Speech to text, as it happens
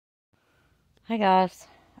Hey guys,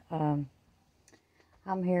 um,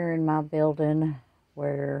 I'm here in my building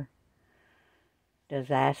where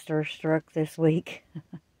disaster struck this week.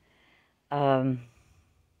 um,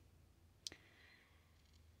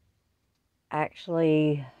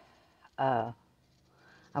 actually, uh,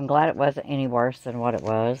 I'm glad it wasn't any worse than what it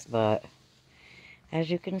was, but as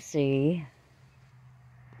you can see,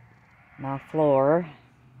 my floor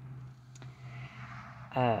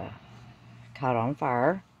uh, caught on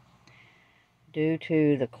fire due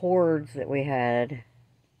to the cords that we had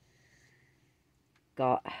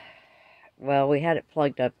we had it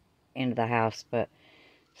plugged up into the house, but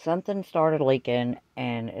something started leaking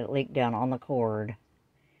and it leaked down on the cord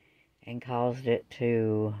and caused it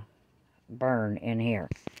to burn in here.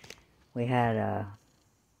 We had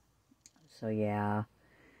so yeah,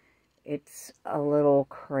 it's a little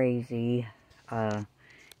crazy.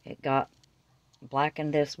 It got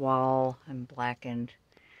blackened this wall and blackened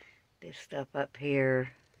this stuff up here,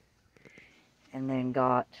 and then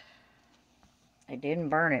it didn't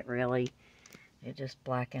burn it really, it just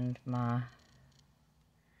blackened my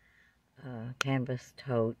canvas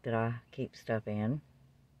tote that I keep stuff in.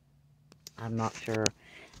 I'm not sure.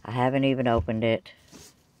 I haven't even opened it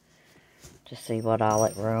to see what all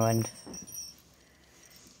it ruined.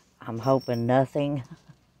 I'm hoping nothing,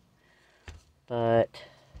 but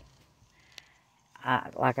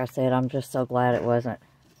like I said, I'm just so glad it wasn't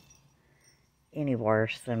any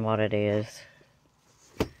worse than what it is.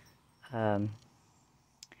 The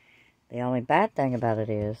only bad thing about it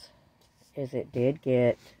is it did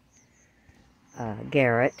get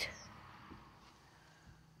Garrett,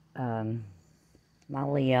 my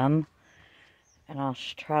Liam, and I'll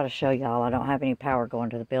try to show y'all. I don't have any power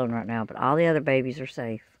going to the building right now, but all the other babies are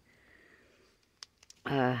safe.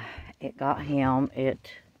 It got him.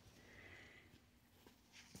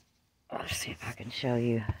 Let's see if I can show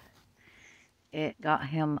you. It got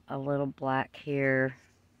him a little black here,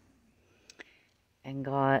 and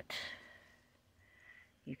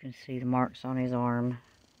you can see the marks on his arm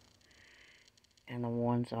and the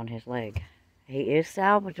ones on his leg. He is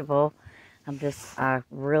salvageable. I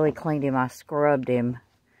really cleaned him. I scrubbed him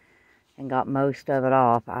and got most of it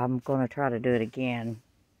off. I'm going to try to do it again.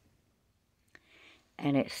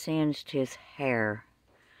 And it singed his hair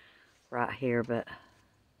right here, but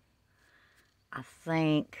I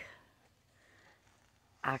think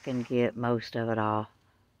I can get most of it off.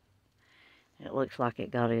 It looks like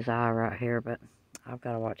it got his eye right here, but I've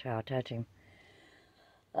got to watch how I touch him.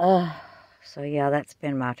 So yeah, that's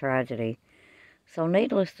been my tragedy. So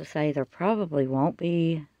needless to say, there probably won't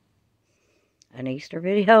be an Easter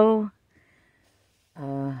video.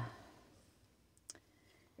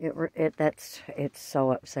 It's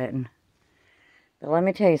so upsetting. But let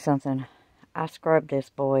me tell you something. I scrubbed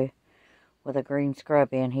this boy with a green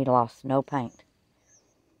scrub in. He lost no paint.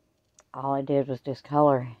 All I did was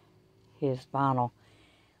discolor his vinyl,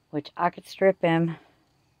 which I could strip him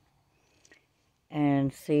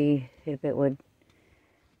and see if it would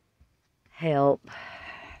help.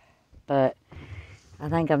 But I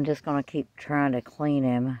think I'm just going to keep trying to clean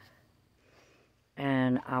him.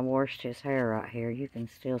 And I washed his hair right here. You can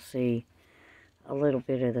still see a little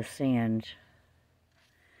bit of the singe.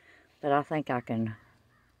 But I think I can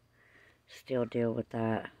still deal with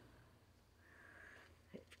that.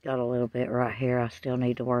 It's got a little bit right here I still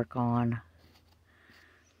need to work on.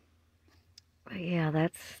 But yeah,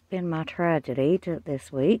 that's been my tragedy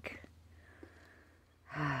this week.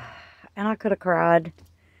 And I could have cried.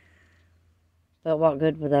 But what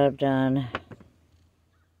good would that have done?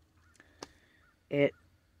 It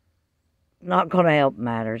not going to help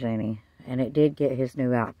matters any. And it did get his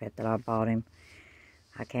new outfit that I bought him.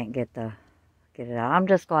 I can't get it out. I'm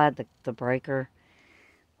just glad the breaker,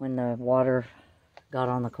 when the water got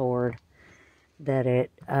on the cord, that I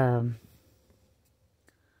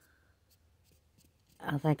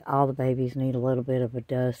think all the babies need a little bit of a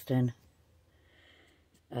dusting.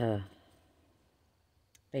 But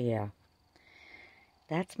yeah,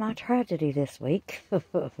 that's my tragedy this week.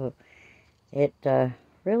 It could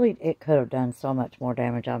have done so much more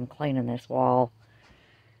damage. I'm cleaning this wall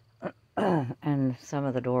and some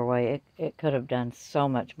of the doorway. It could have done so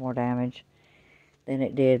much more damage than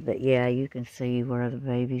it did. But yeah, you can see where the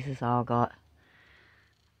babies has all got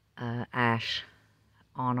ash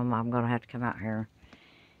on them. I'm going to have to come out here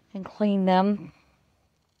and clean them.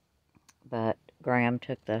 But Graham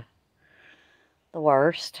took the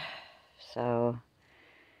worst. So,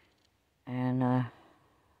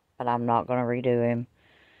 but I'm not going to redo him.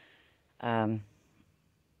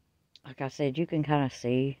 Like I said, you can kind of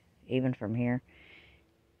see even from here.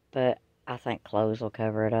 But I think clothes will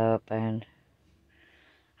cover it up. And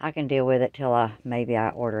I can deal with it till maybe I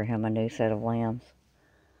order him a new set of lambs.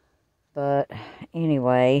 But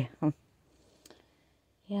anyway,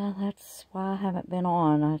 yeah, that's why I haven't been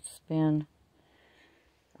on. It's been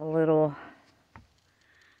a little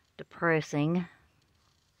depressing,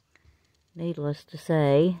 needless to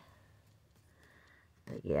say.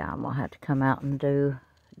 But yeah, I'm gonna have to come out and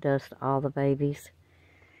dust all the babies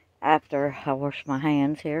after I wash my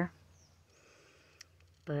hands here.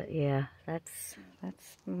 But yeah, that's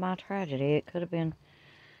my tragedy. It could have been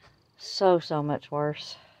so much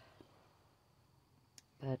worse.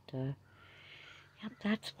 But yep,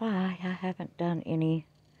 that's why I haven't done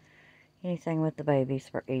anything with the babies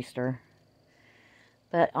for Easter.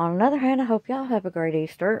 But on another hand, I hope y'all have a great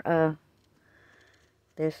Easter.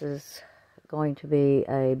 This is going to be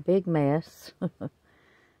a big mess.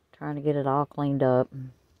 Trying to get it all cleaned up.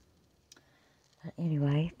 But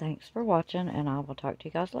anyway, thanks for watching, and I will talk to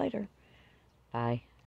you guys later. Bye.